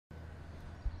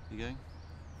You going?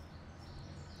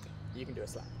 You can do a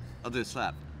slap. I'll do a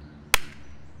slap.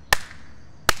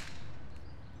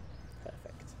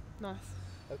 Perfect. Nice.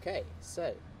 Okay,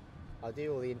 so I'll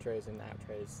do all the intros and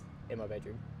outros in my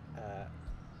bedroom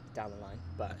down the line.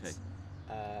 But Okay.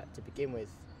 to begin with,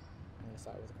 I'm going to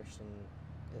start with a question.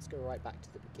 Let's go right back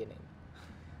to the beginning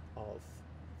of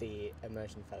the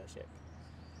Immersion Fellowship.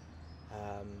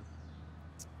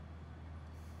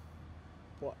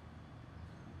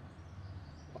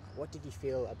 What did you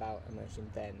feel about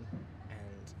immersion then,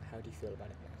 and how do you feel about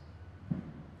it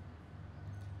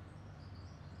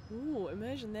now? Ooh,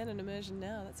 immersion then and immersion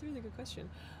now. That's a really good question.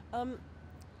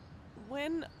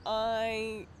 When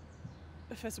I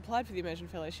first applied for the Immersion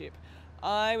Fellowship,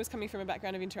 I was coming from a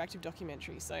background of interactive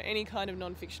documentary, so any kind of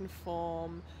non-fiction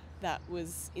form that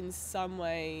was in some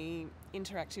way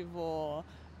interactive or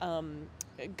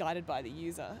guided by the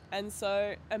user. And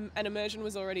so an immersion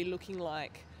was already looking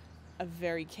like a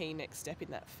very key next step in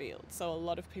that field. So a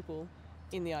lot of people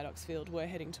in the iDocs field were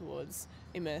heading towards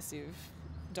immersive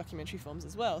documentary forms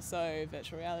as well, so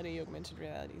virtual reality, augmented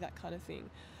reality, that kind of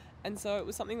thing. And so it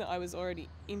was something that I was already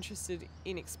interested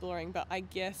in exploring, but I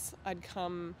guess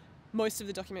most of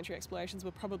the documentary explorations were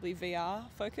probably VR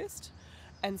focused.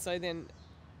 And so then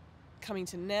coming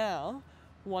to now,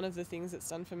 one of the things it's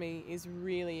done for me is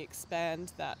really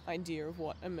expand that idea of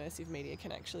what immersive media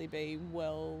can actually be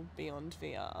well beyond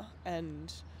VR,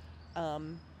 and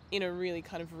in a really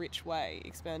kind of rich way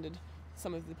expanded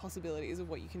some of the possibilities of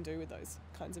what you can do with those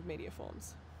kinds of media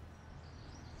forms.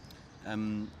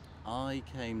 I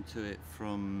came to it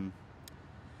from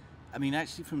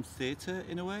theatre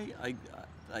in a way.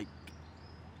 I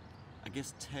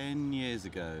guess 10 years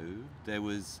ago there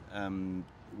was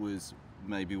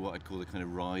maybe what I'd call the kind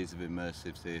of rise of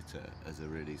immersive theatre as a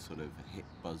really sort of hit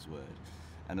buzzword.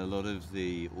 And a lot of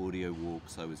the audio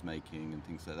walks I was making and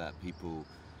things like that, people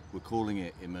were calling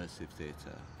it immersive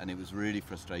theatre. And it was really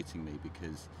frustrating me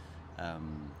because I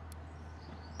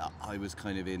was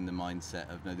kind of in the mindset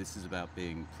of, no, this is about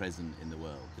being present in the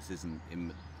world. This isn't,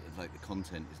 like the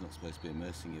content is not supposed to be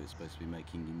immersing you, it's supposed to be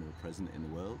making you more present in the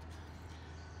world.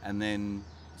 And then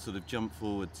sort of jump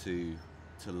forward to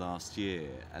last year,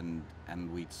 and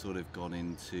we'd sort of gone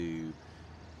into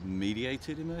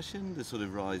mediated immersion, the sort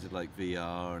of rise of like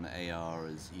VR and AR,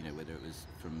 as you know, whether it was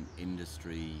from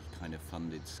industry kind of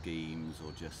funded schemes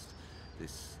or just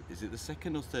this, is it the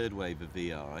second or third wave of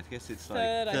VR? I guess it's like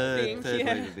third wave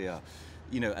of VR,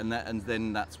 you know, and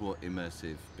then that's what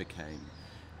immersive became.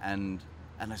 And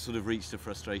I sort of reached a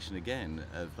frustration again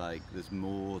of like, there's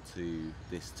more to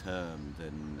this term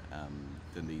than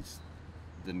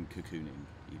cocooning,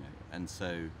 you know. And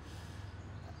so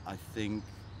I think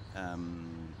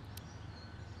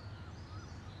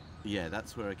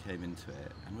that's where I came into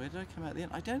it. And where did I come out at the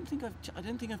end? I don't think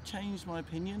I've changed my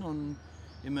opinion on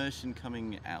immersion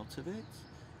coming out of it.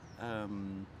 I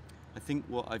think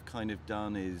what I've kind of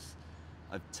done is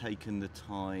I've taken the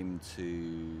time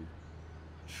to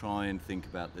try and think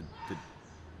about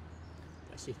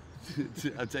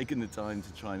I've taken the time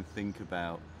to try and think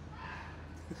about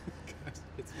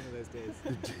It's one of those days.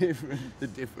 the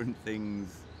different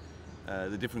things,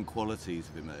 the different qualities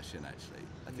of immersion. Actually,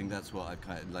 I think that's what I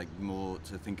kind of like, more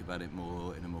to think about it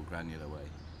more in a more granular way.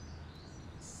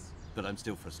 But I'm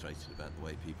still frustrated about the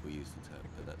way people use the term.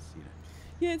 But that's, you know.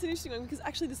 Yeah, it's an interesting one, because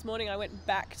actually this morning I went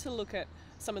back to look at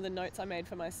some of the notes I made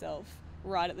for myself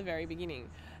right at the very beginning,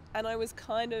 and I was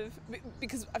kind of,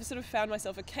 because I've sort of found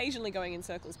myself occasionally going in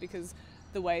circles, because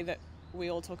the way that we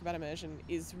all talk about immersion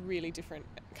is really different,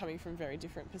 coming from very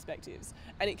different perspectives,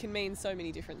 and it can mean so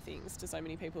many different things to so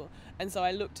many people. And so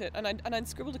I looked at, and I'd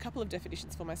scribbled a couple of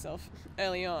definitions for myself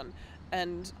early on,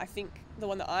 and I think the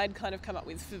one that I'd kind of come up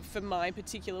with for my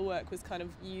particular work was kind of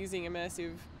using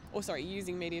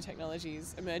using media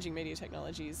technologies, emerging media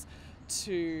technologies,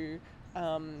 to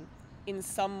in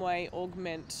some way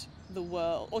augment the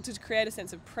world, or to create a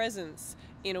sense of presence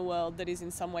in a world that is in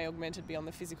some way augmented beyond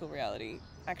the physical reality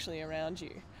actually around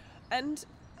you. And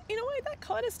in a way that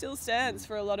kind of still stands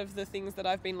for a lot of the things that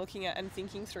I've been looking at and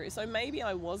thinking through. So maybe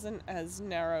I wasn't as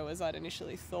narrow as I'd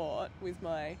initially thought with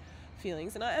my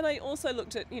feelings. And I also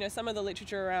looked at, you know, some of the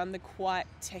literature around the quite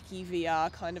techie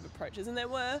VR kind of approaches, and there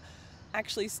were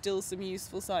actually still some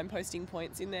useful signposting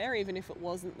points in there, even if it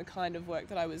wasn't the kind of work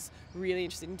that I was really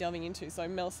interested in delving into. So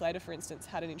Mel Slater, for instance,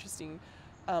 had an interesting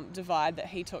divide that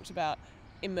he talked about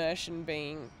immersion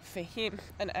being, for him,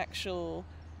 an actual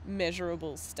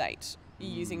measurable state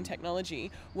using technology,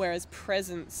 whereas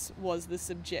presence was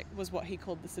what he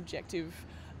called the subjective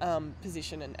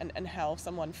position, and how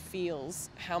someone feels,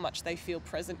 how much they feel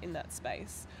present in that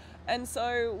space. And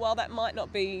so while that might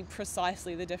not be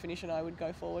precisely the definition I would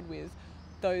go forward with,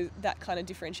 though that kind of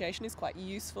differentiation is quite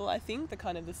useful, I think, the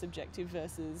kind of the subjective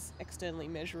versus externally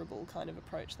measurable kind of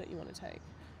approach that you want to take.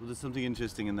 Well, there's something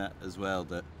interesting in that as well,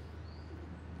 that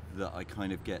I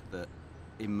kind of get that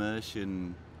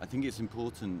immersion. I think it's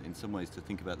important in some ways to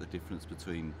think about the difference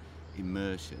between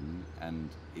immersion and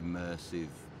immersive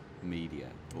media,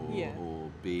 or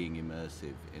being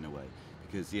immersive in a way.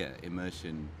 Because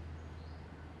immersion,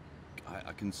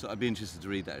 I'd be interested to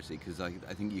read that actually, because I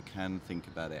think you can think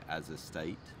about it as a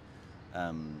state.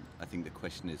 I think the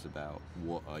question is about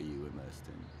what are you immersed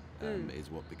in, is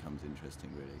what becomes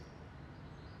interesting really.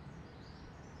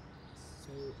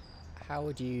 So how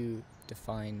would you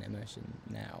define immersion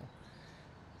now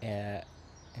in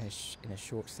a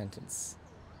short sentence?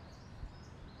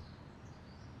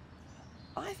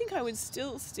 I think I would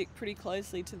still stick pretty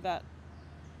closely to that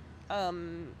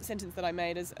sentence that I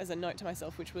made as a note to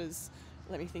myself, which was,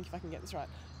 let me think if I can get this right.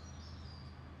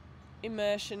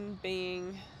 Immersion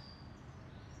being...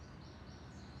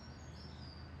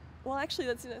 Well, actually,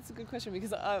 that's a good question,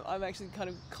 because I'm actually kind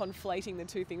of conflating the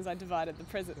two things I divided, the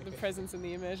presence and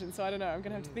the immersion. So I don't know. I'm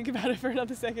going to have to think about it for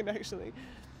another second, actually.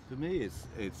 For me,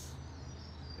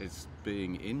 it's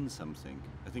being in something.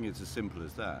 I think it's as simple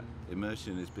as that.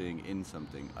 Immersion is being in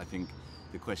something. I think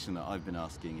the question that I've been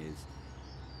asking is,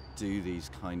 do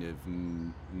these kind of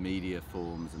media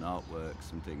forms and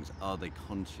artworks and things, are they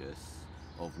conscious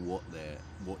of what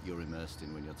you're immersed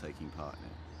in when you're taking part in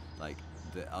it? Like,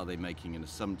 are they making an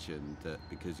assumption that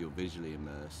because you're visually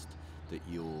immersed, that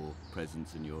your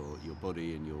presence and your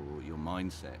body and your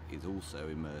mindset is also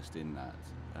immersed in that?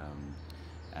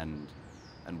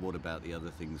 And what about the other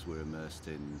things we're immersed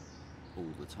in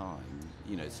all the time?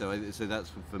 You know, so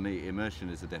that's for me. Immersion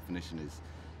as a definition is,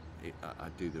 I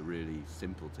do the really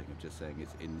simple thing of just saying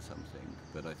it's in something.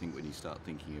 But I think when you start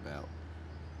thinking about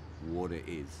what it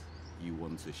is you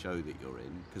want to show that you're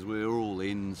in, because we're all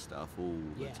in stuff all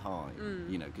the time,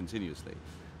 you know, continuously.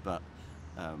 But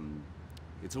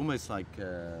it's almost like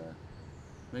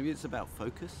maybe it's about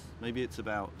focus. Maybe it's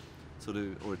about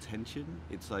or attention.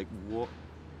 It's like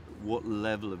what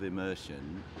level of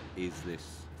immersion is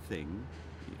this thing,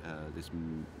 this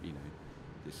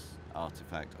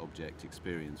artifact, object,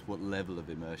 experience? What level of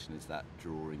immersion is that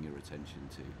drawing your attention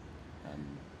to?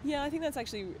 Yeah, I think that's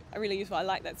actually really useful. I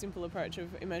like that simple approach of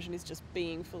immersion is just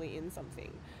being fully in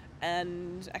something.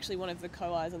 And actually one of the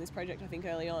co-Is on this project, I think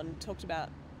early on, talked about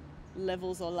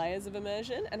levels or layers of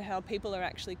immersion and how people are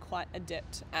actually quite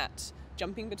adept at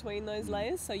jumping between those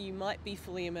layers. So you might be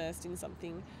fully immersed in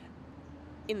something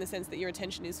in the sense that your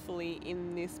attention is fully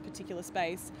in this particular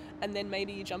space, and then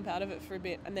maybe you jump out of it for a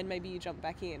bit, and then maybe you jump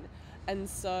back in. And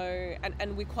so,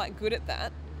 and we're quite good at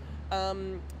that.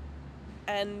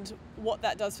 And what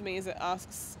that does for me is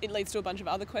it leads to a bunch of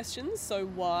other questions. So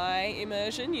why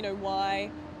immersion? You know, why,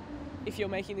 if you're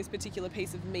making this particular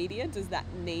piece of media, does that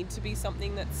need to be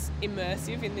something that's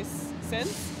immersive in this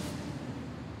sense?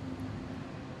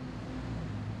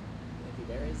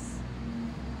 Maybe there is.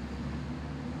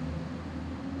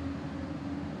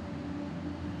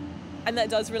 And that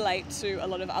does relate to a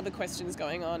lot of other questions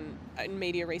going on in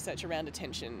media research around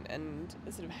attention and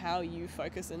sort of how you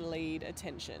focus and lead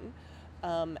attention,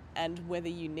 and whether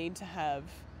you need to have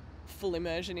full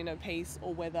immersion in a piece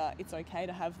or whether it's okay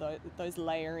to have those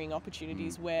layering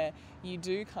opportunities where you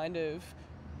do kind of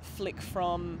flick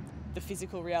from the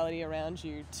physical reality around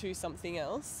you to something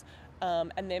else.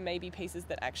 And there may be pieces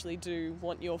that actually do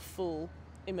want your full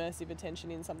immersive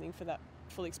attention in something for that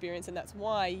full experience, and that's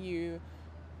why you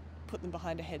put them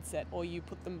behind a headset, or you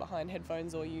put them behind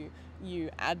headphones, or you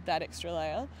add that extra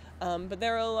layer. But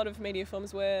there are a lot of media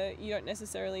forms where you don't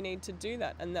necessarily need to do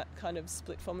that, and that kind of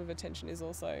split form of attention is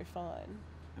also fine.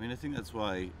 I mean, I think that's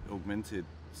why augmented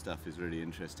stuff is really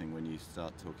interesting when you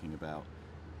start talking about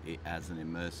it as an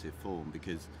immersive form,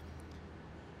 because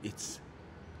it's,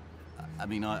 I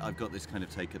mean, I've got this kind of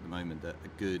take at the moment that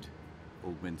a good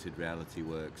augmented reality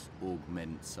works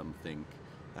augment something,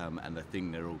 and the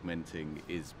thing they're augmenting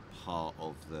is part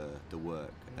of the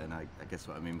work. And I guess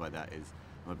what I mean by that is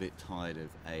I'm a bit tired of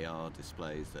AR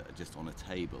displays that are just on a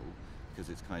table, because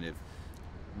it's kind of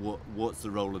what's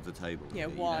the role of the table? Yeah,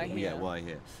 here, why here? Yeah, why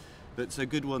here? But so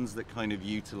good ones that kind of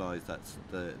utilise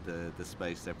the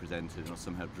space they're presented or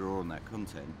somehow draw on that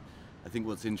content. I think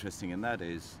what's interesting in that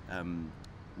is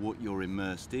what you're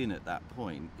immersed in at that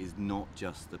point is not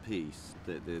just the piece,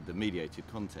 the mediated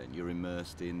content. You're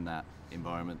immersed in that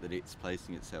environment that it's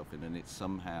placing itself in, and it's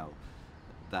somehow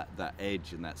that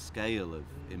edge and that scale of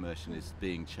immersion is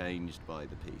being changed by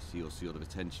the piece. Your sort of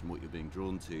attention, what you're being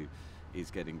drawn to,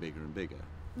 is getting bigger and bigger.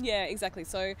 Yeah, exactly.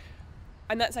 So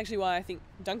And that's actually why I think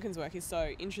Duncan's work is so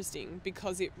interesting,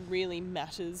 because it really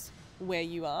matters where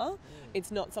you are.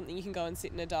 It's not something you can go and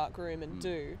sit in a dark room and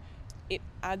do. It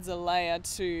adds a layer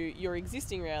to your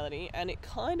existing reality, and it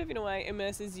kind of, in a way,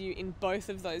 immerses you in both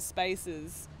of those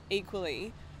spaces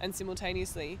equally and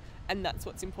simultaneously. And that's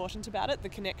what's important about it, the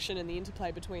connection and the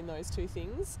interplay between those two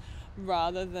things,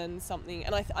 rather than something...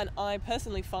 And I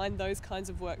personally find those kinds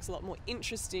of works a lot more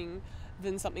interesting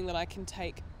than something that I can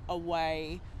take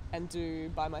away and do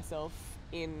by myself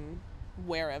in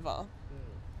wherever.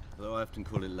 Although I often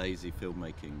call it lazy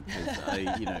filmmaking,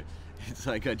 because it's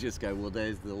like I just go, well,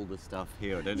 there's all the stuff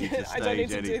here. I don't need to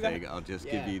stage anything. I'll just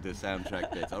give you the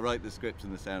soundtrack bits. I'll write the script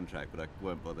and the soundtrack, but I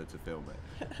won't bother to film it.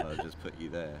 I'll just put you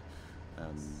there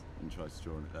and try to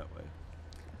draw on it that way.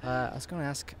 I was going to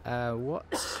ask,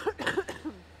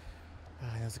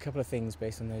 there's a couple of things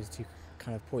based on those two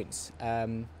kind of points.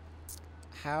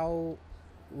 How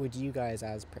would you guys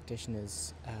as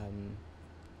practitioners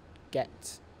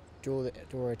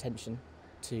draw attention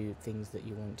to things that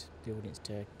you want the audience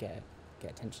to get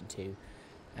attention to?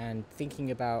 And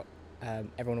thinking about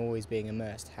everyone always being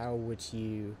immersed, how would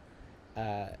you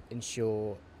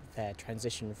ensure their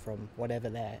transition from whatever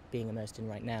they're being immersed in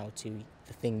right now to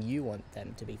the thing you want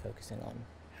them to be focusing on?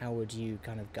 How would you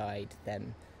kind of guide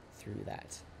them through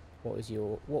that? What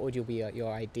would be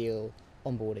your ideal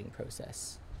onboarding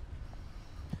process?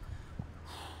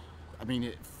 I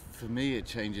mean, for me, it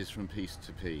changes from piece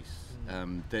to piece.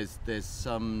 There's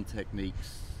some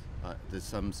techniques, there's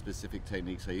some specific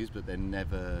techniques I use, but they're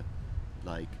never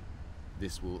like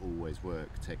this will always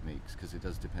work techniques, because it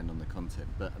does depend on the content.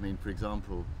 But I mean, for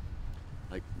example,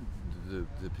 like the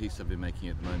piece I've been making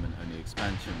at the moment, Only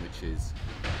Expansion, which is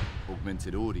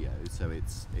augmented audio. So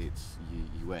it's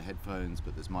you wear headphones,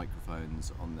 but there's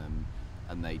microphones on them,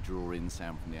 and they draw in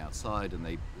sound from the outside, and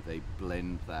they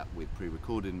blend that with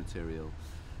pre-recorded material.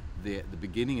 The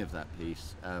beginning of that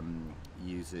piece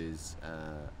uses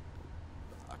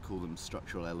I call them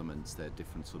structural elements. They're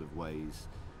different sort of ways,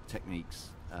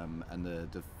 techniques, and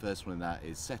the first one in that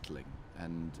is settling.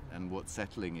 And what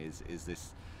settling is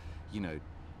this,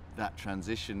 that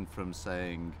transition from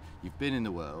saying you've been in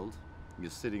the world, you're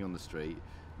sitting on the street,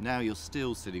 now you're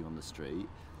still sitting on the street,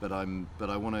 but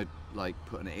I want to like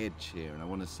put an edge here, and I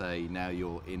want to say now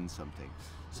you're in something.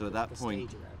 So at that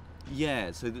point, so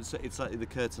it's like the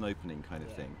curtain opening kind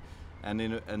of thing,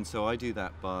 and so I do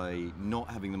that by not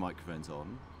having the microphones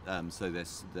on. So at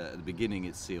the beginning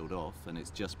it's sealed off, and it's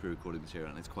just pre-recorded material,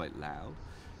 and it's quite loud,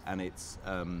 and it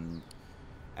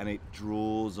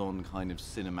draws on kind of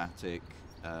cinematic,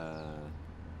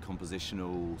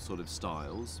 compositional sort of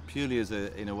styles, purely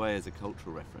in a way as a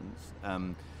cultural reference,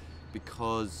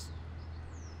 because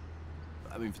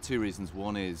I mean, for two reasons.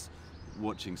 One is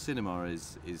watching cinema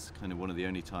is kind of one of the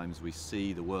only times we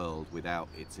see the world without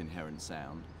its inherent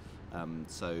sound.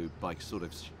 So by sort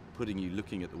of putting you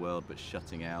looking at the world but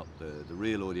shutting out the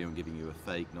real audio and giving you a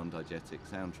fake non-diegetic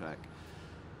soundtrack,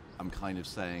 I'm kind of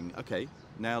saying, okay,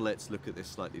 now let's look at this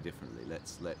slightly differently.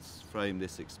 Let's frame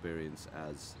this experience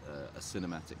as a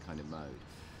cinematic kind of mode.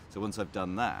 So once I've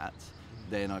done that,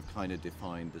 then I've kind of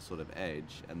defined the sort of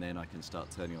edge, and then I can start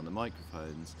turning on the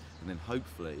microphones, and then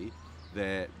hopefully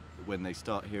when they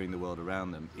start hearing the world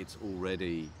around them, it's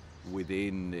already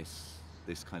within this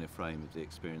kind of frame of the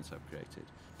experience I've created.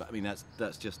 But I mean,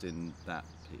 that's just in that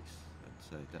piece.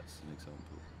 So that's an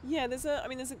example. Yeah, there's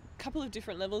a couple of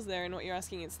different levels there in what you're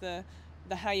asking. It's the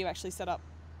how you actually set up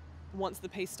once the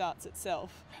piece starts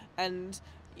itself, and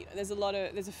there's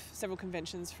several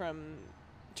conventions from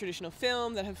traditional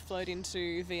film that have flowed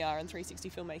into VR and 360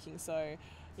 filmmaking. So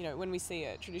when we see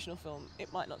a traditional film,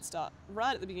 it might not start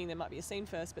right at the beginning. There might be a scene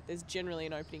first, but there's generally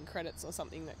an opening credits or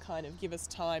something that kind of give us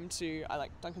time to, I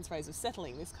like Duncan's phrase of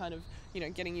settling, this kind of,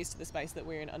 getting used to the space that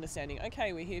we're in, understanding,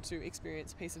 okay, we're here to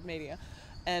experience a piece of media.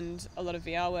 And a lot of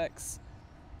VR works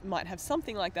might have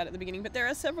something like that at the beginning, but there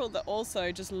are several that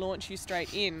also just launch you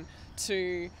straight in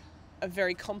to a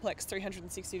very complex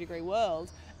 360-degree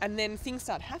world, and then things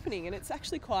start happening, and it's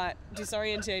actually quite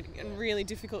disorientating and really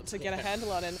difficult to get a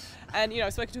handle on. And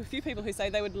I've spoken to a few people who say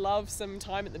they would love some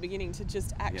time at the beginning to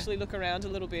just actually look around a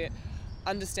little bit,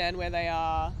 understand where they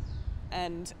are,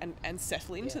 and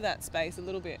settle into that space a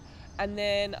little bit. And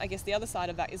then I guess the other side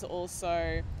of that is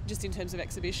also just in terms of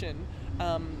exhibition.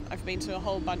 I've been to a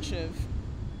whole bunch of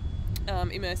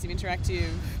immersive interactive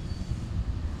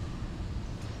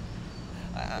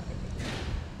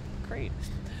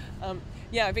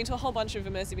I've been to a whole bunch of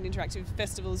immersive and interactive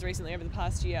festivals recently over the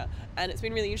past year, and it's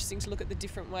been really interesting to look at the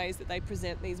different ways that they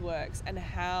present these works and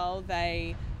how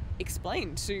they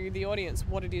explain to the audience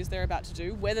what it is they're about to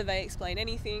do, whether they explain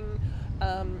anything,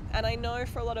 And I know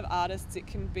for a lot of artists it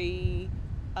can be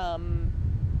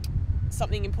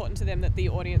something important to them that the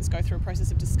audience go through a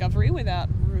process of discovery without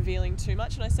revealing too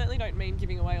much. And I certainly don't mean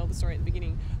giving away all the story at the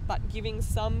beginning, but giving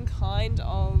some kind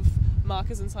of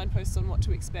markers and signposts on what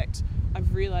to expect,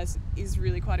 I've realised is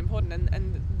really quite important.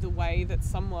 And the way that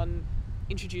someone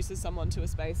introduces someone to a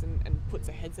space and puts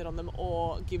a headset on them,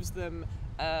 or gives them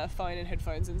a phone and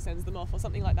headphones and sends them off, or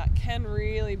something like that, can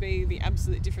really be the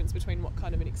absolute difference between what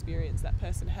kind of an experience that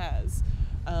person has.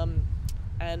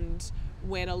 And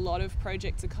when a lot of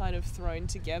projects are kind of thrown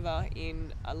together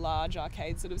in a large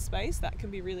arcade sort of space, that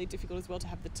can be really difficult as well, to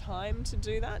have the time to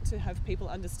do that, to have people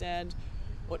understand,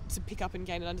 or to pick up and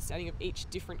gain an understanding of each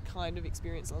different kind of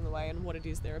experience along the way, and what it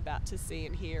is they're about to see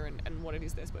and hear, and what it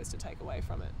is they're supposed to take away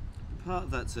from it. Part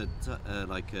of that's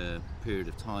like a period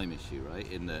of time issue,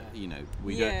 right? In that, you know,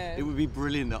 we Yeah. don't. It would be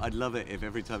brilliant. I'd love it if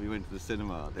every time you went to the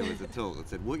cinema there was a talk that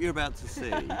said, "What you're about to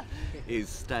see is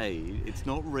staged. It's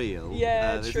not real.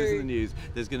 Yeah, this true. isn't the news.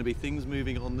 There's going to be things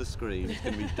moving on the screen. It's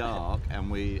going to be dark,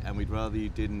 and we'd rather you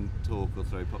didn't talk or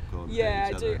throw popcorn. Yeah, at I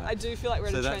each do. other." I do feel like we're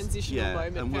in a that's- transitional yeah,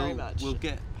 moment, and very much. We'll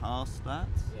get past that.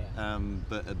 Yeah.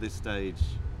 But at this stage,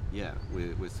 yeah,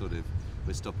 we're sort of.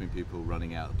 We're stopping people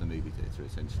running out of the movie theatre,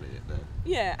 essentially.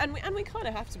 Yeah, and we kind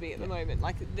of have to be at the moment.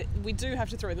 Like, we do have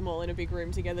to throw them all in a big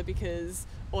room together, because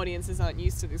audiences aren't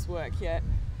used to this work yet.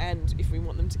 And if we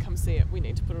want them to come see it, we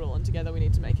need to put it all on together. We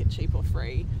need to make it cheap or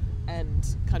free, and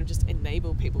kind of just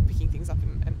enable people picking things up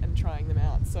and trying them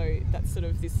out. So that's sort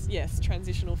of this, yes,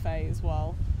 transitional phase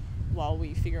while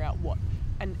we figure out what,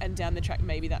 and down the track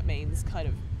maybe that means kind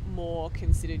of more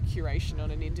considered curation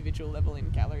on an individual level in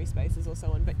gallery spaces or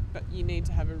so on, but you need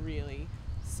to have a really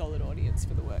solid audience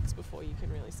for the works before you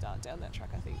can really start down that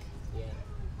track, I think. Yeah.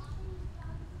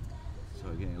 So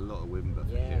we're getting a lot of wind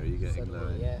buffet Yeah, here. Are you getting suddenly,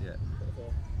 low? yeah.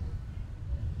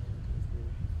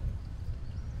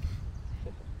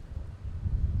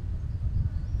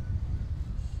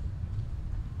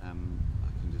 I'm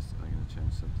going to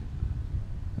change something.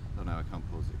 Oh no, I can't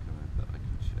pause it, can I? But I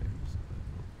can change the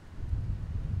level.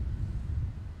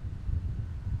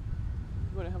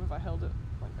 What have I held it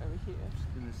like over here?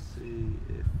 Just going to see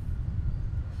if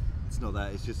it's not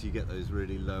that. It's just you get those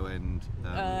really low end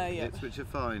Yeah. hits, which are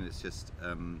fine. It's just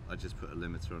I just put a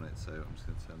limiter on it, so I'm just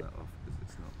going to turn that off because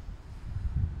it's not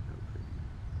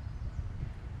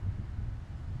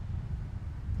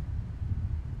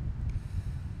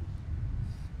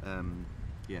helping.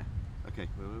 Yeah. Okay.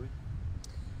 Where were we?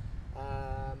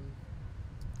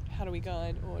 How do we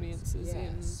guide audiences Yeah.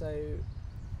 in? So,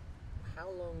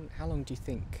 how long do you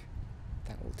think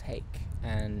that will take?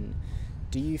 And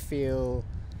do you feel,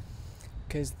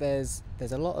 because there's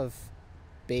a lot of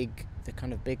the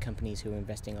kind of big companies who are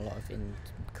investing a lot in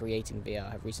creating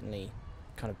VR have recently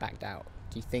kind of backed out.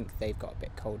 Do you think they've got a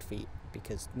bit cold feet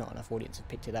because not enough audience have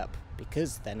picked it up,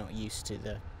 because they're not used to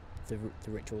the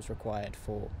rituals required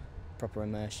for proper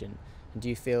immersion? And do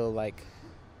you feel like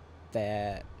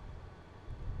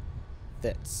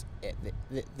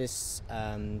this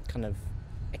kind of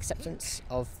acceptance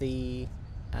of the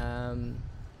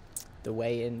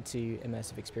way into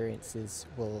immersive experiences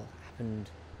will happen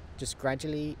just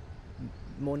gradually,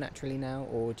 more naturally now,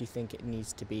 or do you think it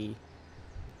needs to be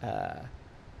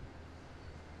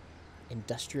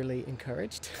industrially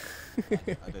encouraged? I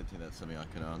don't think that's something I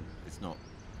can answer. It's not.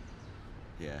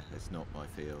 Yeah, it's not my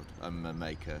field. I'm a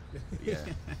maker. Yeah,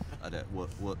 I don't.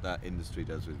 What that industry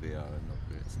does with VR,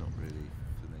 it's not really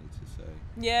for me to say.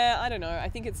 Yeah, I don't know. I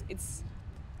think it's.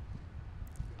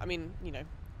 I mean, you know,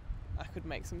 I could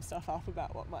make some stuff up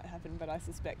about what might happen, but I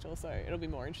suspect also it'll be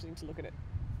more interesting to look at it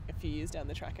a few years down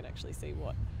the track and actually see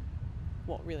what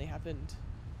really happened.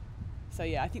 So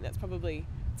yeah, I think that's probably,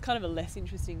 it's kind of a less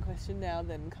interesting question now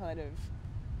than kind of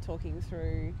talking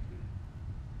through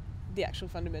the actual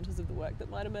fundamentals of the work that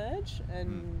might emerge,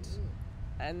 and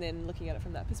then looking at it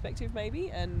from that perspective maybe,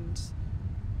 and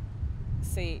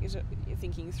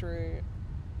thinking through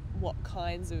what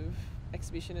kinds of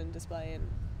exhibition and display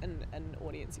and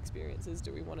audience experiences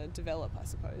do we want to develop, I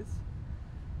suppose.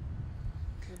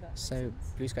 Would that make So,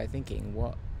 sense? blue sky thinking,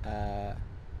 what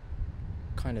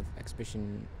kind of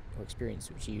exhibition or experience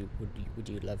would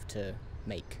you love to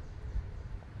make?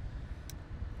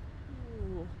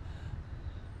 Ooh.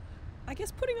 I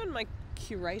guess putting on my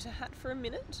curator hat for a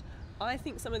minute, I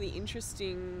think some of the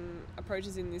interesting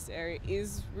approaches in this area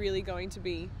is really going to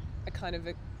be a kind of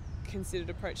a considered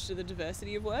approach to the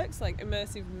diversity of works. Like,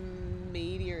 immersive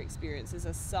media experiences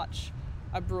are such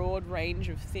a broad range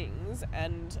of things,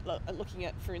 and looking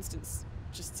at, for instance,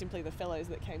 just simply the fellows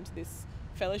that came to this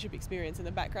fellowship experience and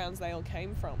the backgrounds they all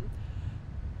came from,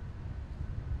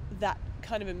 that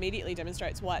kind of immediately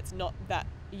demonstrates why it's not that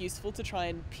useful to try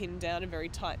and pin down a very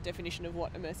tight definition of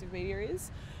what immersive media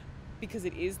is, because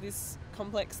it is this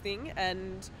complex thing.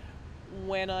 And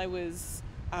when I was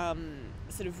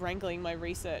sort of wrangling my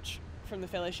research from the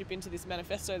fellowship into this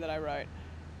manifesto that I wrote,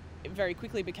 it very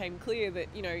quickly became clear that,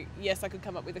 you know, yes, I could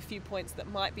come up with a few points that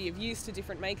might be of use to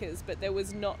different makers, but there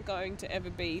was not going to ever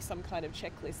be some kind of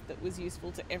checklist that was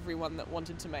useful to everyone that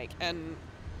wanted to make an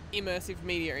immersive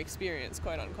media experience,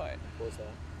 quote unquote. Pause there.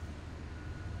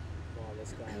 While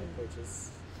this guy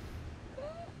approaches.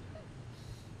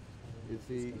 Is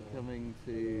he coming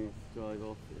to drive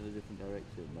off in a different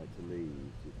direction, like to leave,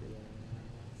 do you think?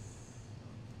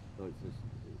 Oh, it's just,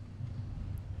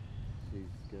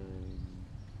 she's going...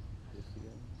 Where's she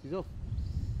going? She's off!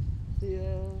 See ya!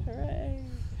 Hooray!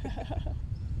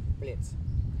 Brilliant.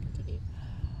 Continue.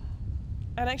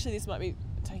 And actually this might be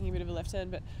taking a bit of a left turn,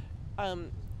 but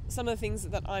some of the things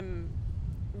that I'm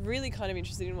really kind of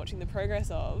interested in watching the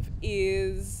progress of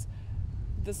is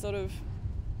the sort of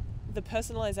the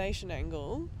personalization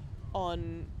angle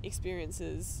on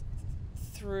experiences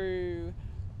through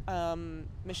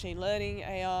machine learning,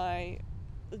 AI,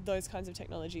 those kinds of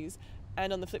technologies.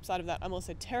 And on the flip side of that, I'm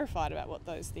also terrified about what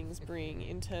those things bring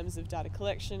in terms of data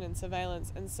collection and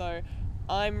surveillance. And so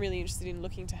I'm really interested in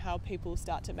looking to how people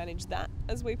start to manage that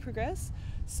as we progress.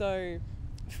 So,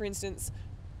 for instance,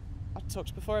 I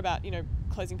talked before about, you know,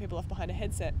 closing people off behind a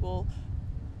headset. Well,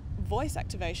 voice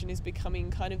activation is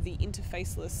becoming kind of the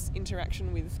interfaceless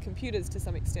interaction with computers to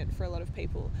some extent for a lot of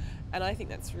people. And I think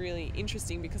that's really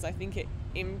interesting because I think it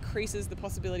increases the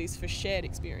possibilities for shared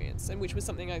experience, and which was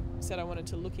something I said I wanted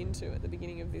to look into at the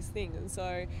beginning of this thing. And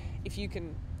so if you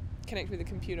can connect with a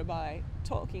computer by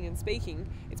talking and speaking,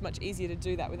 it's much easier to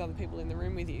do that with other people in the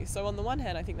room with you. So on the one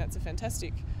hand, I think that's a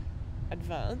fantastic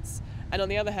advance. And on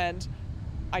the other hand,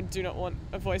 I do not want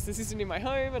a voice assistant in my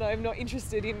home, and I'm not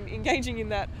interested in engaging in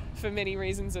that for many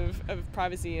reasons of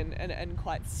privacy and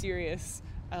quite serious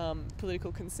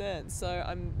political concerns. So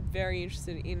I'm very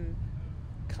interested in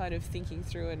kind of thinking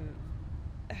through and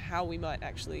how we might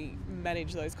actually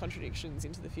manage those contradictions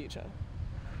into the future.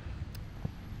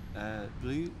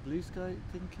 Blue sky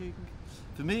thinking?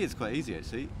 For me it's quite easy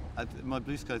actually. My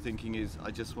blue sky thinking is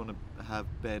I just want to have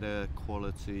better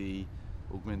quality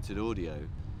augmented audio.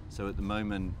 So at the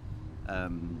moment,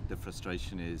 the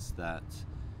frustration is that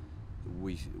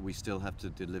we still have to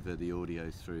deliver the audio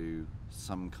through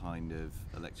some kind of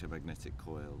electromagnetic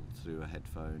coil, through a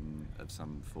headphone of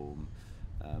some form.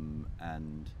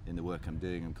 And in the work I'm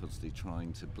doing, I'm constantly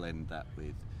trying to blend that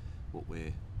with what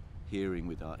we're hearing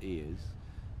with our ears.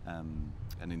 And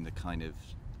in the kind of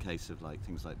case of like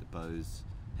things like the Bose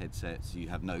headsets, you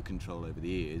have no control over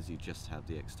the ears, you just have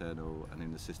the external. And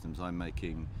in the systems I'm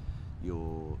making,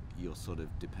 you're sort of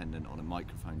dependent on a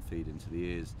microphone feed into the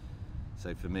ears.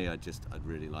 So for me, I'd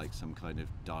really like some kind of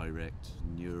direct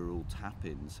neural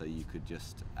tap-in, so you could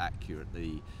just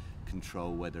accurately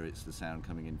control whether it's the sound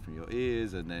coming in from your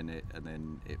ears, and then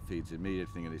it feeds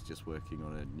immediately, and it's just working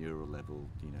on a neural level,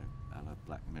 you know, a la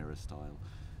Black Mirror style.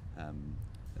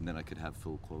 And then I could have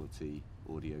full quality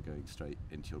audio going straight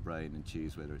into your brain and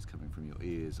choose whether it's coming from your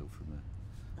ears or from a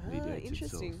mediated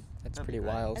interesting. source. That's pretty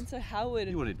wild. And so how would...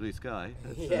 You wanted blue sky.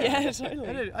 Yeah,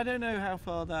 totally. I don't know how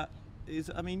far that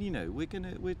is. I mean, you know, we're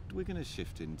gonna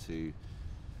shift into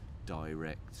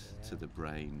direct to the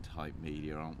brain type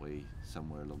media, aren't we?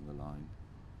 Somewhere along the line.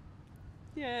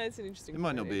 Yeah, it's an interesting. It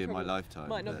might not point. be in my lifetime.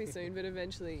 Might not be soon, but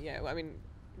eventually, yeah. Well, I mean,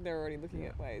 they're already looking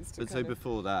at ways to. But so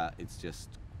before that, it's just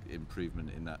improvement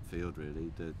in that field,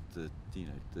 really. The you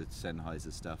know, the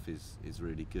Sennheiser stuff is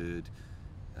really good.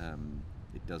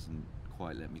 It doesn't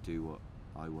quite let me do what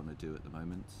I want to do at the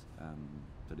moment,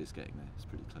 but it's getting there. It's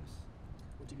pretty close.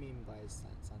 What do you mean by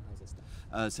Sennheiser stuff?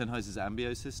 Sennheiser's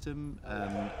Ambio system,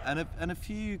 and a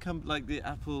few like the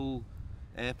Apple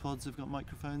AirPods have got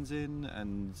microphones in,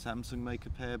 and Samsung make a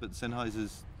pair, but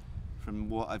Sennheiser's, from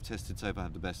what I've tested so far,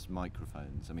 have the best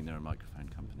microphones. I mean, they're a microphone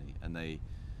company, and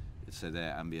so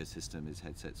their Ambio system is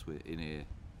headsets with in-ear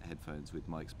headphones with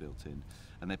mics built in,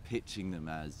 and they're pitching them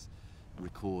as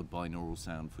record binaural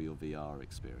sound for your VR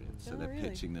experience. So they're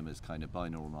pitching them as kind of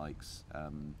binaural mics.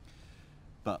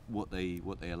 But what they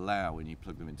allow when you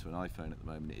plug them into an iPhone at the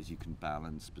moment is you can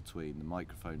balance between the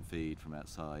microphone feed from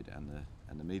outside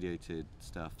and the mediated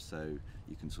stuff. So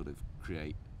you can sort of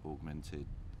create augmented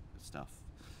stuff.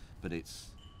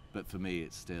 But for me,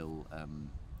 it's still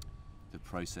the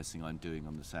processing I'm doing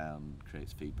on the sound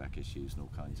creates feedback issues and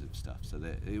all kinds of stuff. So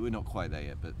we're not quite there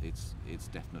yet, but it's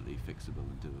definitely fixable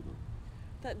and doable.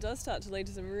 That does start to lead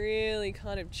to some really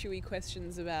kind of chewy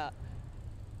questions about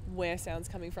where sound's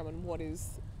coming from and what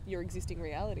is your existing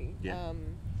reality. Yeah.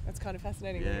 That's kind of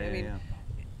fascinating. Yeah, I mean, yeah.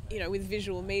 you know, with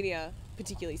visual media,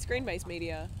 particularly screen-based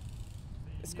media,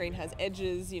 the screen has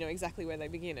edges, you know exactly where they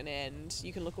begin and end.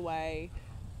 You can look away.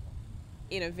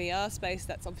 In a VR space,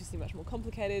 that's obviously much more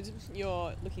complicated.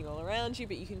 You're looking all around you,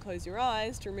 but you can close your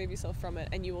eyes to remove yourself from it,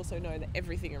 and you also know that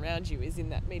everything around you is in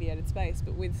that mediated space.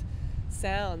 But with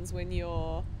sounds, when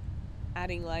you're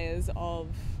adding layers of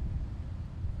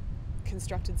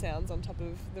constructed sounds on top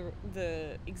of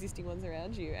the existing ones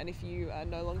around you, and if you are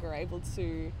no longer able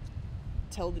to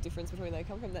tell the difference between where they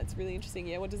come from, that's really interesting.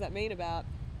 Yeah, what does that mean about...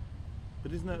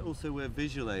 But isn't that also where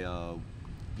visual AR,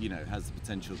 you know, has the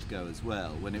potential to go as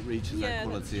well? When it reaches Yeah, that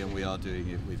quality, and we are doing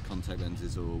it with contact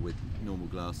lenses or with normal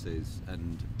glasses,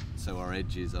 and so our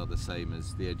edges are the same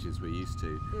as the edges we're used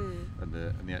to, and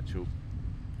the actual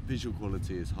visual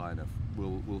quality is high enough,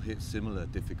 we'll hit similar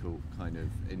difficult kind of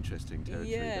interesting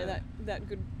territory. Yeah, there.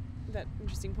 that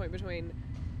interesting point between,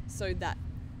 so that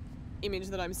image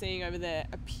that I'm seeing over there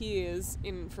appears,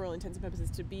 for all intents and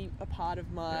purposes, to be a part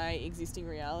of my existing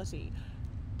reality,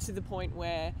 to the point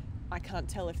where I can't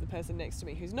tell if the person next to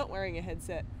me who's not wearing a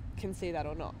headset can see that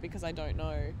or not, because I don't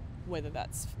know whether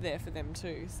that's there for them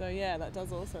too. So yeah, that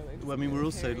does also lead to... Well, I mean, we're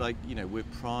also like, you know, we're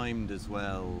primed as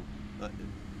well.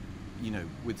 You know,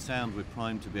 with sound, we're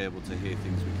primed to be able to hear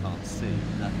things we can't see.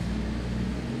 That's,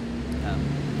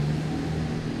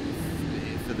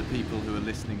 for the people who are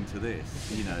listening to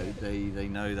this, you know, they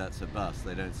know that's a bus,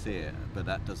 they don't see it, but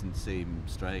that doesn't seem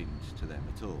strange to them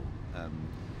at all.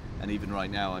 And even right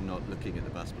now, I'm not looking at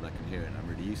the bus, but I can hear it, and I'm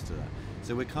really used to that.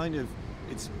 So we're kind of,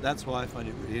 that's why I find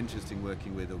it really interesting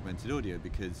working with augmented audio,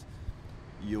 because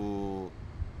you're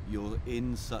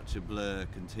in such a blur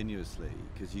continuously,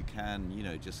 because you can, you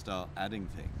know, just start adding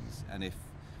things, and if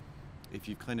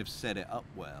you've kind of set it up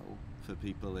well for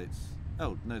people, it's,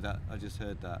 oh no, that I just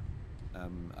heard that,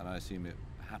 and I assume it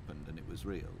happened and it was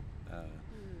real.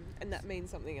 And that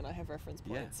means something, and I have reference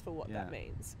points for what that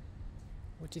means.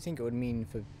 What do you think it would mean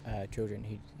for children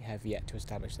who have yet to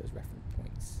establish those reference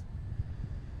points?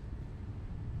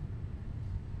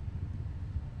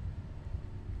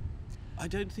 I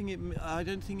don't think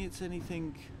it's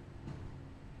anything.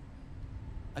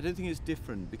 I don't think it's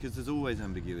different, because there's always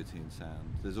ambiguity in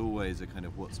sound. There's always a kind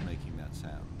of what's making that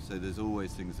sound. So there's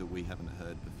always things that we haven't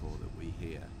heard before that we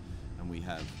hear, and we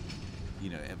have,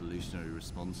 you know, evolutionary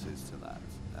responses to that.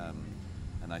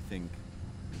 And I think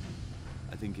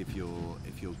if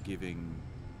you're giving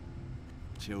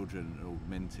children an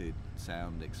augmented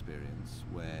sound experience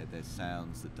where there's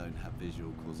sounds that don't have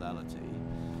visual causality,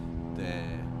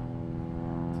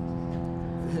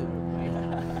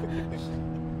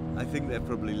 I think they're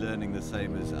probably learning the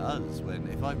same as us.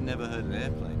 If I've never heard an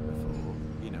airplane before,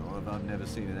 you know, or if I've never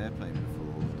seen an airplane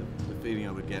before, the feeling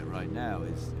I would get right now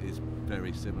is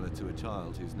very similar to a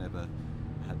child who's never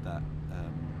had that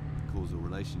causal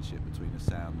relationship between a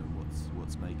sound and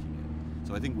what's making it.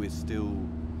 So I think we're still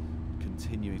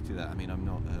continuing to do that. I mean, I'm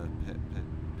not a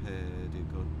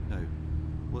pedagogue. No,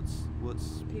 what's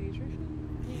Pediatrician?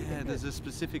 Yeah, there's a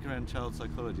specific around child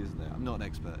psychology, isn't there? I'm not an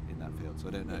expert in that field, so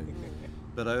I don't know.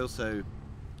 But I also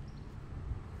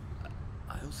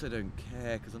don't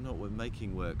care, because I'm not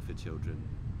making work for children.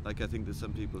 Like, I think there's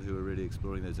some people who are really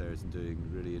exploring those areas and doing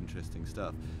really interesting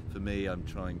stuff. For me, I'm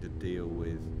trying to deal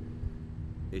with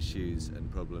issues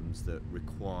and problems that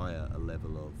require a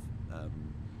level of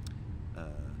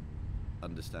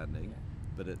understanding,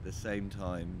 but at the same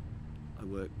time, I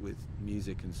work with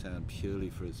music and sound purely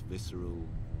for its visceral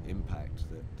impact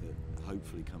that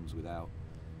hopefully comes without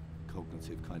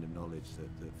cognitive kind of knowledge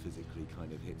that physically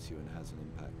kind of hits you and has an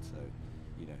impact. So,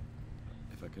 you know,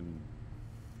 if I can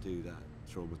do that,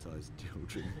 traumatize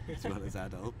children as well as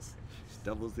adults, it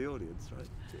doubles the audience, right?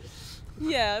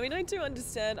 Yeah, I mean, I do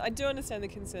understand the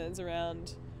concerns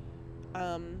around,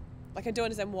 like, I do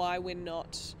understand why we're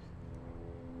not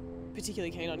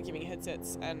particularly keen on giving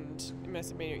headsets and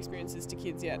immersive media experiences to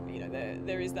kids yet. You know,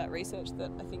 there is that research that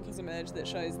I think has emerged that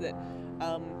shows that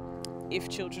if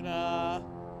children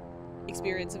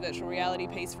experience a virtual reality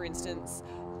piece, for instance,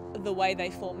 the way they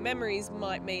form memories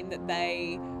might mean that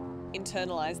they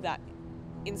internalize that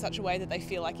in such a way that they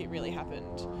feel like it really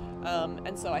happened.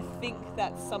 And so I think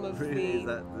that's some of Really?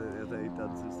 Have they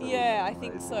done some studies? Yeah, I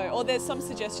think so. Or there's some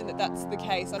suggestion that that's the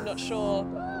case. I'm not sure.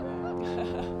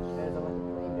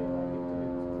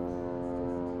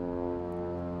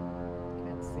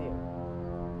 Can't see it.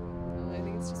 I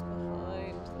think it's just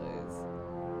behind those.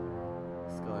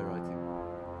 Skywriting.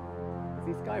 Is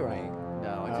he skywriting?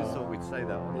 No, I just thought we'd say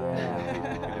that one. Yeah.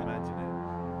 People could imagine it.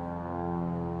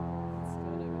 It's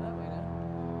going over that way now.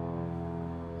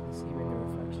 You see him in the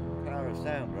reflection. Power of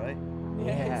sound, right?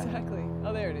 Yeah, Yeah. exactly.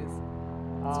 Oh, there it is.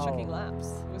 It's chucking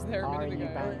laps. Was there a Are minute you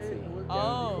ago? Banksy?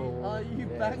 Oh. Don't Are you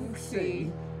yes.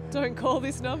 Banksy? Don't call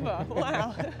this number.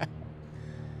 Wow.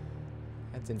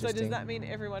 That's So interesting. does that mean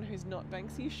everyone who's not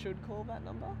Banksy should call that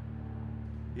number?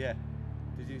 Yeah.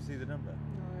 Did you see the number? No.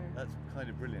 That's kind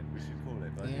of brilliant. We should call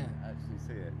it, but I Yeah. didn't actually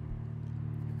see it.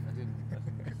 I didn't check.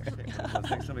 I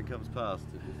think something comes past.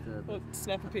 It just, Well,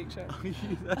 snap a picture.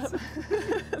 that's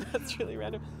That's really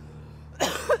random.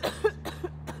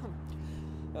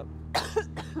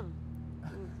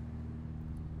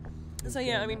 So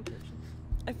yeah, I mean,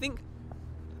 I think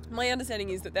my understanding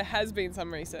is that there has been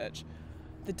some research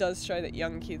that does show that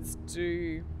young kids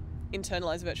do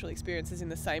internalize virtual experiences in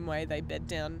the same way they bed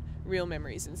down real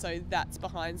memories, and so that's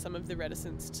behind some of the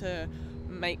reticence to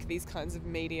make these kinds of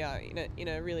media in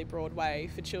a really broad way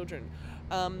for children.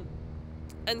 And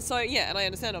so yeah, and I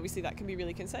understand obviously that can be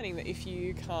really concerning, that if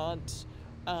you can't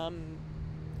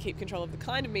keep control of the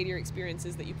kind of media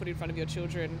experiences that you put in front of your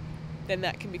children, then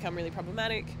that can become really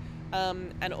problematic.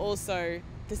 And also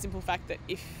the simple fact that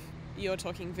if you're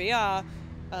talking VR,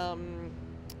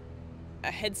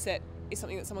 a headset is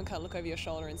something that someone can't look over your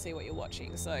shoulder and see what you're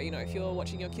watching. So, if you're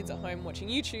watching your kids at home watching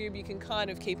YouTube, you can kind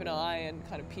of keep an eye and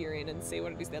kind of peer in and see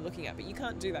what it is they're looking at, but you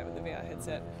can't do that with the VR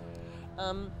headset.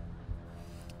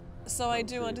 So I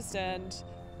do understand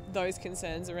those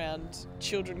concerns around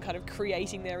children kind of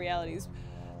creating their realities,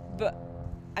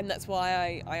 and that's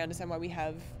why I understand why we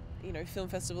have film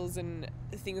festivals and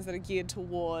things that are geared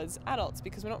towards adults,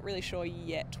 because we're not really sure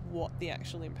yet what the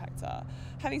actual impacts are.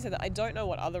 Having said that, I don't know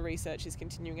what other research is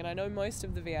continuing, and I know most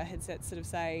of the VR headsets sort of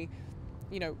say,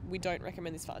 we don't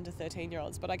recommend this for under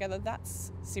 13-year-olds, but I gather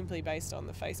that's simply based on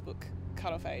the Facebook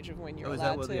cutoff age of when you're is that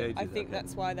allowed what to. the age I is? think Okay.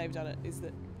 that's why they've done it, is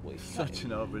that such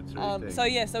an arbitrary thing. so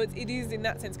yeah, so it is in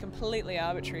that sense completely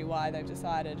arbitrary why they've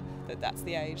decided that that's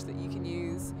the age that you can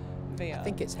use VR. I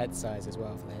think it's head size as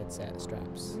well for the headset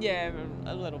straps. Yeah,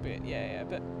 a little bit, yeah.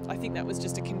 But I think that was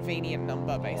just a convenient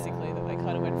number, basically, that they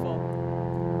kind of went for.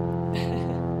 Where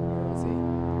is he?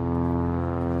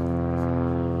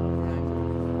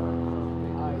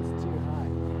 Oh, it's too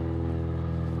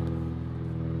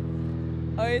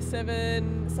high.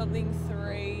 07 something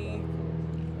 3.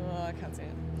 Oh, I can't see it.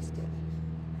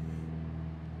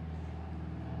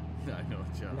 No, not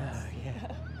a chance. No,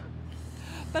 yeah.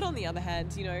 But on the other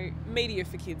hand, media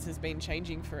for kids has been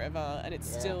changing forever, and it's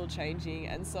still changing.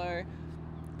 And so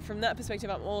from that perspective,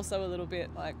 I'm also a little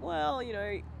bit like, well,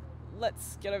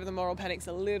 let's get over the moral panics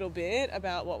a little bit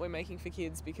about what we're making for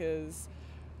kids, because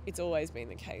it's always been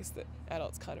the case that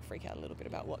adults kind of freak out a little bit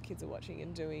about what kids are watching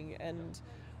and doing. And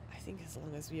I think as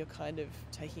long as you're kind of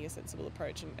taking a sensible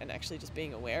approach and actually just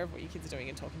being aware of what your kids are doing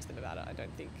and talking to them about it, I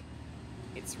don't think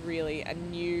it's really a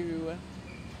new,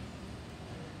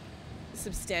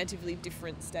 substantively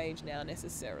different stage now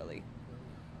necessarily.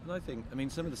 And I think,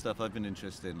 some of the stuff I've been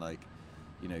interested in, like,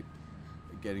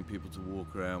 getting people to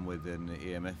walk around with an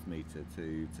EMF meter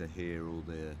to hear all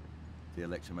the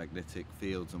electromagnetic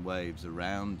fields and waves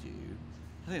around you.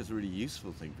 I think it's a really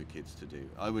useful thing for kids to do.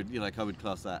 I would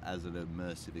class that as an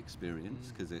immersive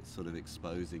experience, because it's sort of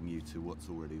exposing you to what's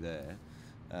already there.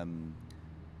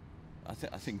 I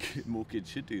think more kids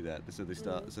should do that, so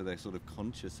so they're sort of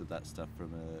conscious of that stuff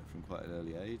from quite an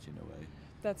early age in a way.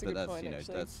 That's a good point,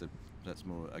 actually. That's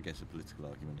more, I guess, a political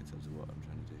argument in terms of what I'm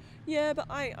trying to do. Yeah, but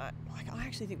I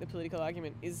actually think the political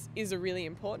argument is a really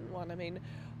important one.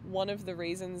 One of the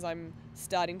reasons I'm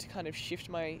starting to kind of shift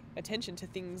my attention to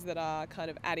things that are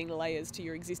kind of adding layers to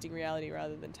your existing reality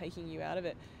rather than taking you out of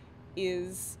it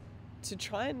is to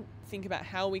try and think about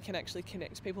how we can actually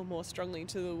connect people more strongly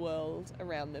to the world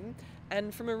around them,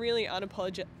 and from a really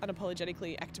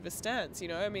unapologetically activist stance.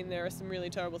 There are some really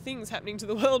terrible things happening to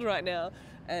the world right now,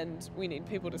 and we need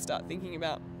people to start thinking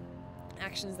about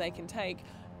actions they can take.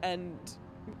 And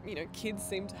kids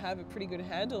seem to have a pretty good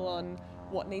handle on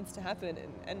what needs to happen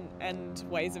and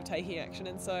ways of taking action,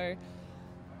 and so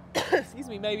excuse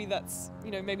me, maybe that's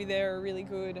maybe they're a really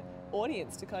good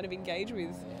audience to kind of engage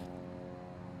with.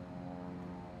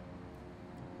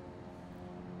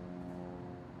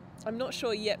 I'm not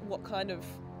sure yet what kind of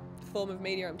form of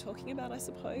media I'm talking about, I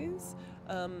suppose.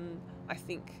 I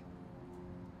think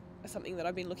something that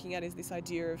I've been looking at is this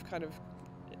idea of kind of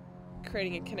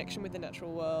creating a connection with the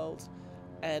natural world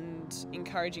and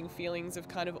encouraging feelings of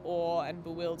kind of awe and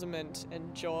bewilderment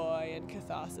and joy and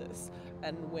catharsis,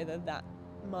 and whether that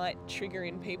might trigger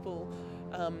in people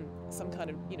some kind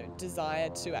of desire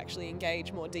to actually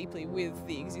engage more deeply with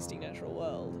the existing natural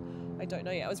world. I don't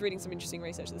know yet. I was reading some interesting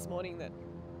research this morning that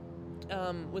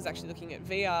was actually looking at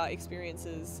VR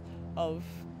experiences of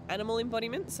animal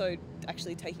embodiment, so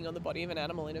actually taking on the body of an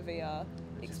animal in a VR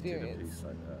I just experience. did a piece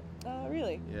like that. Oh,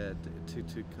 really? Yeah,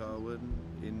 Tutu Carwin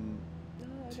in No,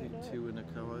 I don't know.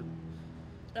 Tuwanacarwan.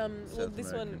 Well, South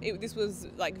this American. this was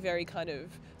like very kind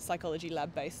of psychology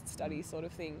lab-based study sort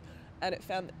of thing, and it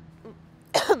found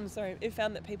that, sorry, it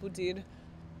found that people did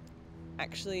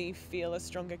actually feel a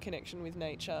stronger connection with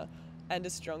nature and a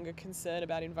stronger concern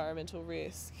about environmental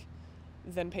risk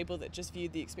than people that just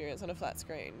viewed the experience on a flat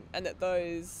screen, and that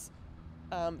those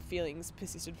feelings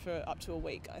persisted for up to a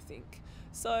week, I think.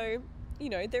 So, you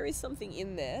know, there is something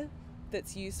in there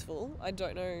that's useful. I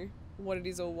don't know what it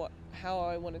is or how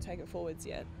I want to take it forwards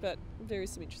yet, but there is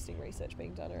some interesting research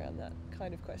being done around that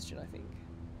kind of question, I think.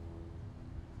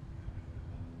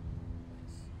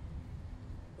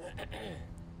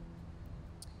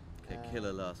 Okay,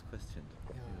 killer last question.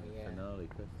 yeah. Finale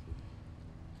question.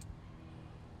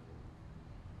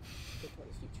 Think about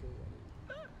the future already.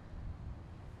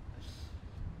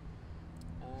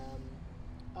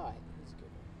 Alright, here's a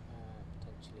good one.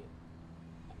 Potentially.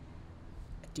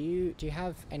 Do you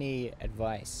have any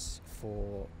advice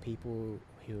for people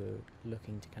who are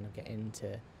looking to kind of get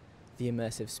into the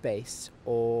immersive space,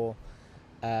 or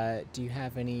do you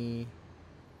have any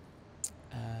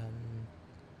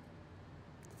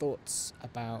thoughts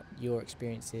about your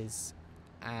experiences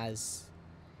as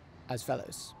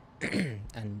fellows,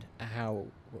 and how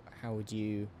would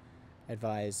you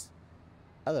advise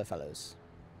other fellows?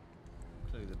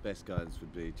 Clearly the best guidance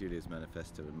would be Julia's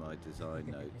manifesto and my design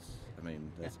notes. I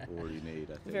mean, that's all you need,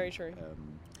 I think. Very true.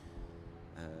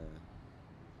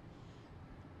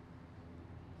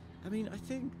 I mean, I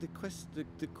think the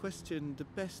question, the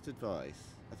best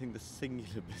advice, I think the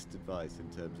singular best advice in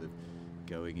terms of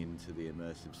going into the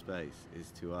immersive space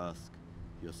is to ask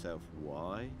yourself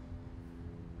why.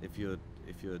 If you're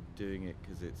doing it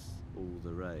because it's all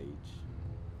the rage,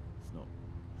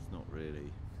 it's not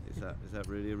really. Is that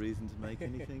really a reason to make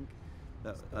anything?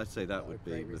 I'd say that would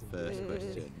be the first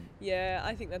question. Yeah,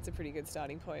 I think that's a pretty good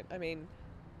starting point. I mean,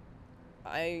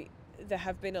 there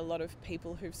have been a lot of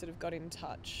people who've sort of got in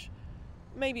touch,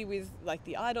 maybe with like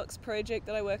the iDocs project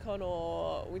that I work on,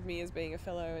 or with me as being a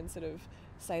fellow, and sort of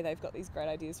say they've got these great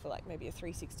ideas for like maybe a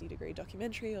 360-degree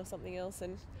documentary or something else,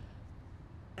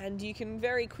 and you can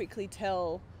very quickly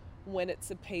tell when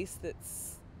it's a piece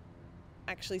that's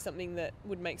actually something that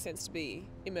would make sense to be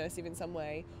immersive in some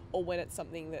way, or when it's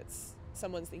something that's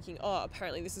someone's thinking, oh,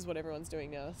 apparently this is what everyone's doing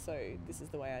now, so this is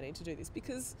the way I need to do this,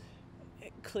 because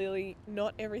clearly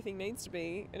not everything needs to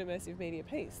be an immersive media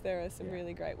piece. There are some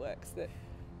really great works that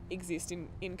exist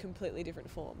in completely different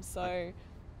forms. So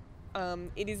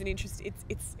it is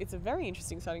it's a very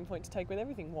interesting starting point to take with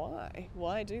everything.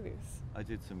 Why do this? I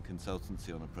did some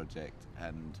consultancy on a project,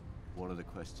 and one of the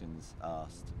questions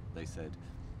asked, they said,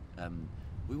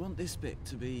 we want this bit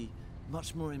to be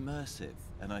much more immersive,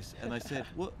 and I said,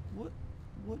 what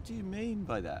do you mean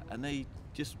by that? And they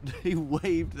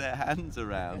waved their hands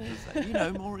around and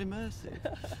said, more immersive.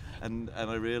 And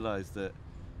I realised that,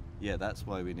 that's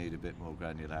why we need a bit more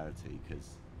granularity,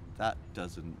 because that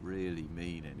doesn't really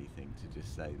mean anything to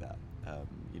just say that.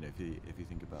 If you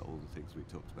think about all the things we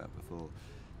talked about before,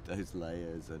 those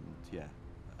layers and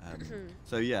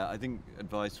I think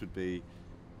advice would be,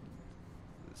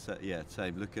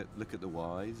 same. Look at the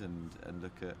whys and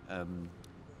look at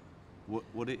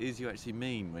what it is you actually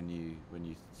mean when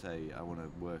you say I want to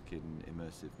work in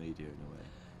immersive media in a way.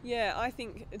 Yeah, I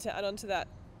think to add on to that,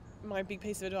 my big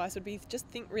piece of advice would be just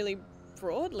think really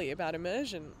broadly about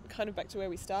immersion. Kind of back to where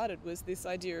we started, was this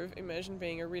idea of immersion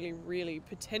being a really, really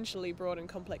potentially broad and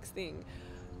complex thing.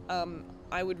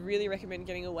 I would really recommend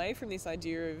getting away from this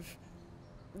idea of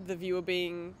the viewer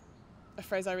being, a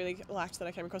phrase I really liked that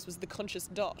I came across was the conscious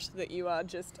dot, that you are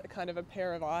just a kind of a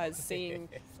pair of eyes seeing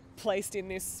placed in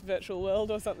this virtual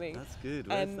world or something. That's good.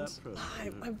 Where's that from?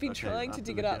 I've been trying to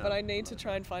dig it up, but I need to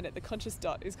try and find it. The conscious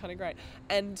dot is kind of great.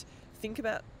 And think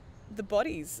about the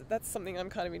bodies. That's something I'm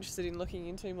kind of interested in looking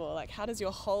into more. Like, how does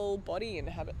your whole body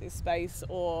inhabit this space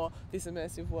or this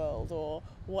immersive world, or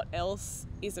what else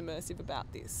is immersive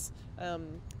about this?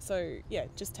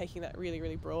 Just taking that really,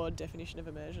 really broad definition of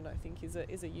immersion, I think, is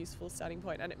a useful starting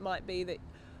point. And it might be that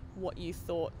what you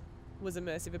thought was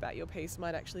immersive about your piece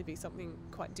might actually be something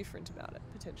quite different about it,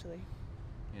 potentially.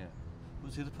 Yeah. What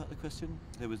was the other part of the question?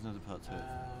 There was another part to it.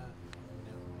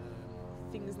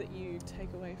 Things that you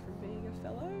take away from being a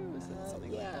fellow? Was it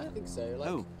something like that? I think so.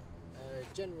 Like,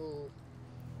 general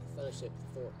fellowship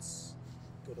thoughts,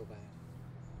 good or bad?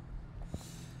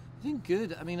 I think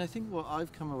good. I mean, I think what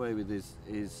I've come away with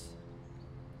is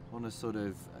on a sort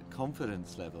of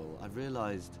confidence level, I've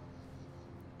realised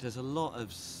there's a lot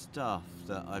of stuff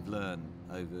that I've learned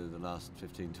over the last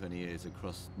 15, 20 years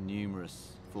across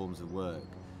numerous forms of work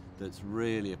that's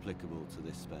really applicable to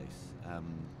this space.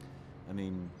 I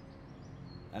mean,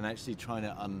 and actually trying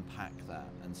to unpack that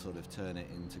and sort of turn it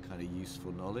into kind of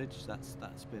useful knowledge. That's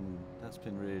been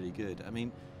really good. I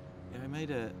mean, I made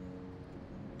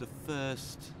the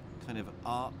first kind of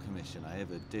art commission I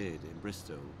ever did in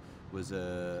Bristol was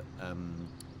in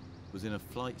a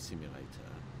flight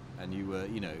simulator, and you were,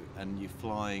 and you're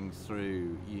flying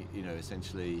through,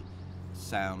 essentially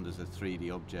sound as a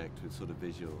 3D object with sort of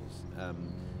visuals.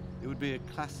 It would be a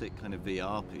classic kind of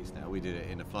VR piece now. We did it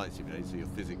in a flight simulator, so you're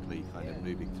physically kind of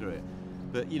moving through it.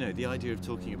 But the idea of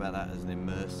talking about that as an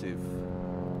immersive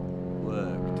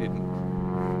work didn't.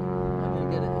 I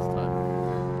didn't get it this time.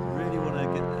 I really want to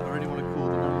get. I really want to call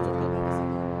the numbers up.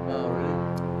 Oh,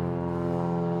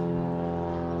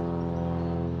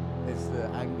 really? It's the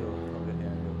angle. I'll get the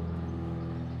angle.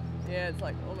 Yeah, it's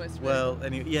like almost. Well,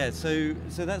 anyway, yeah. So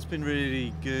that's been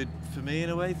really good for me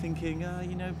in a way. Thinking,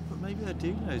 but maybe I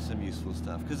do know some useful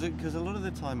stuff because a lot of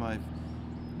the time I've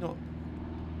not.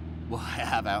 Well, I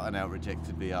have out and out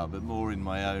rejected VR, but more in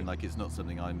my own. Like, it's not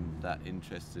something I'm that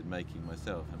interested in making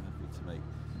myself. I'm happy to make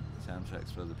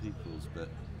soundtracks for other people's, but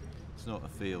it's not a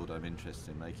field I'm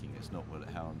interested in making. It's not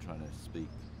how I'm trying to speak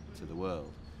to the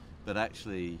world. But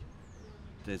actually,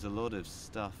 there's a lot of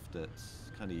stuff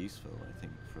that's kind of useful, I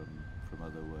think, from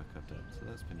other work I've done. So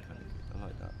that's been kind of good. I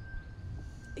like that.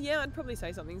 Yeah, I'd probably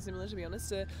say something similar, to be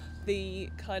honest. The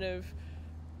kind of,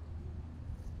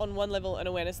 on one level, an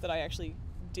awareness that I actually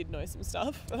did know some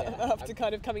stuff after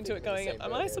kind of coming to it going,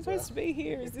 am I supposed to be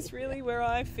here? Is this really where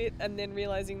I fit? And then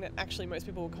realising that actually most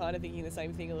people were kind of thinking the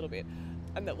same thing a little bit.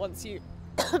 And that once you,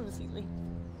 excuse me,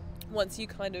 once you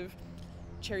kind of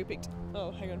cherry picked,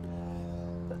 oh, hang on.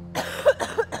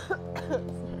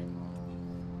 Sorry.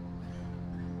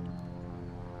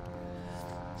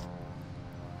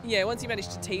 Yeah, once you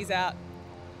managed to tease out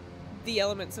the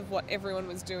elements of what everyone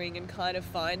was doing and kind of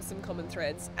find some common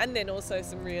threads, and then also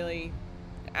some really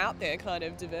out there kind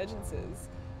of divergences,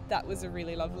 that was a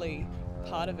really lovely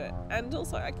part of it. And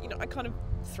also, I kind of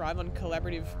thrive on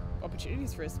collaborative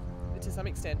opportunities for us to some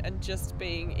extent, and just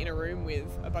being in a room with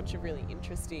a bunch of really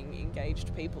interesting,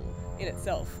 engaged people in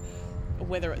itself,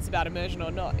 whether it's about immersion or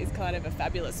not, is kind of a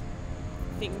fabulous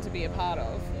thing to be a part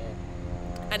of.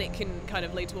 And it can kind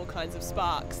of lead to all kinds of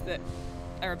sparks that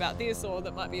are about this or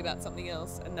that might be about something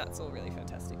else, and that's all really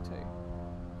fantastic too.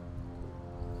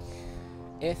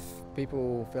 If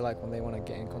people feel like when they want to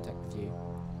get in contact with you,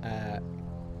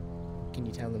 can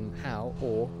you tell them how,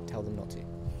 or tell them not to?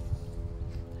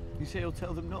 You say you'll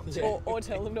tell them not to? Or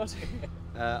tell them not to.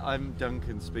 I'm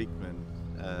Duncan Speakman.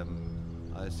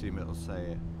 I assume it'll say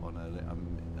it on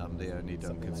I'm the only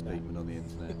Duncan Speakman on the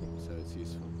internet, so it's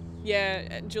useful. Yeah,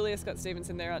 and Julia Scott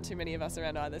Stevenson, there aren't too many of us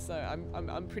around either, so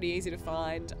I'm pretty easy to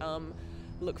find.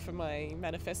 Look for my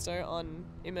manifesto on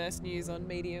Immerse News on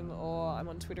Medium, or I'm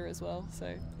on Twitter as well, so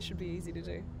it should be easy to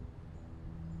do.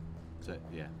 So,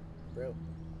 yeah. Brilliant.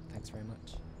 Thanks very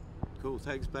much. Cool,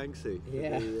 thanks Banksy.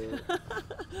 Yeah.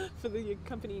 For the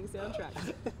accompanying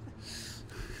soundtrack.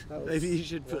 Maybe you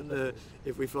should put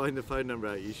if we find the phone number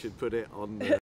out, you should put it on the